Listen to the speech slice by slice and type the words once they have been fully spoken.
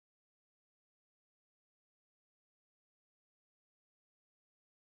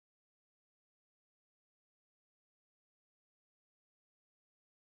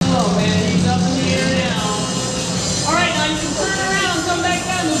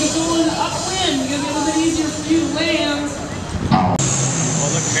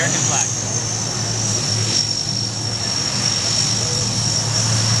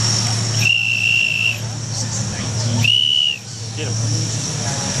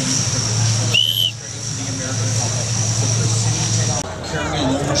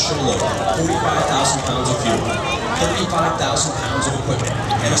special load, 45,000 pounds of fuel, 35,000 pounds of equipment,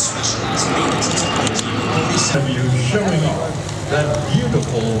 and a specialized maintenance and support team of 47. Have you showing off that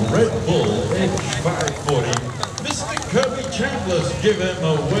beautiful Red Bull H540? Mr. Kirby Chambliss, give him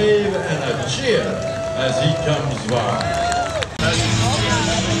a wave and a cheer as he comes by.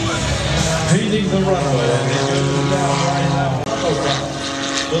 Painting the runway as he goes down right now.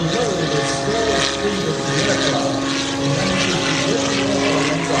 The load is still at speed of the aircraft. He manages to get the oil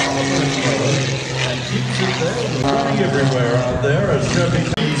on the hover and keeps it there. Running everywhere out there as Kirby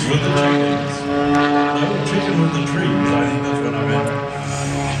keys with the chickens. No chicken with the trees. I think that's what I meant.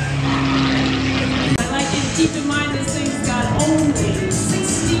 I'd like you to keep in mind this thing's got only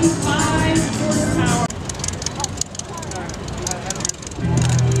 65 horsepower.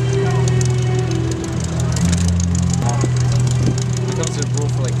 Comes to a rule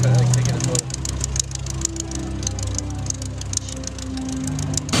for like taking a photo.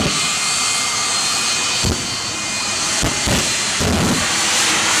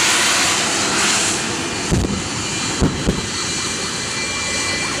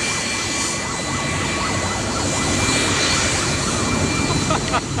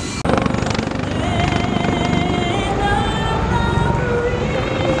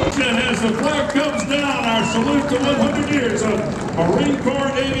 As the flag comes down, our salute to 100 years of Marine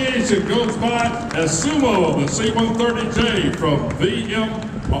Corps aviation goes by as Sumo, the C-130J from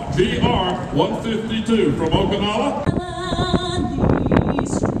VR 152 from Okinawa.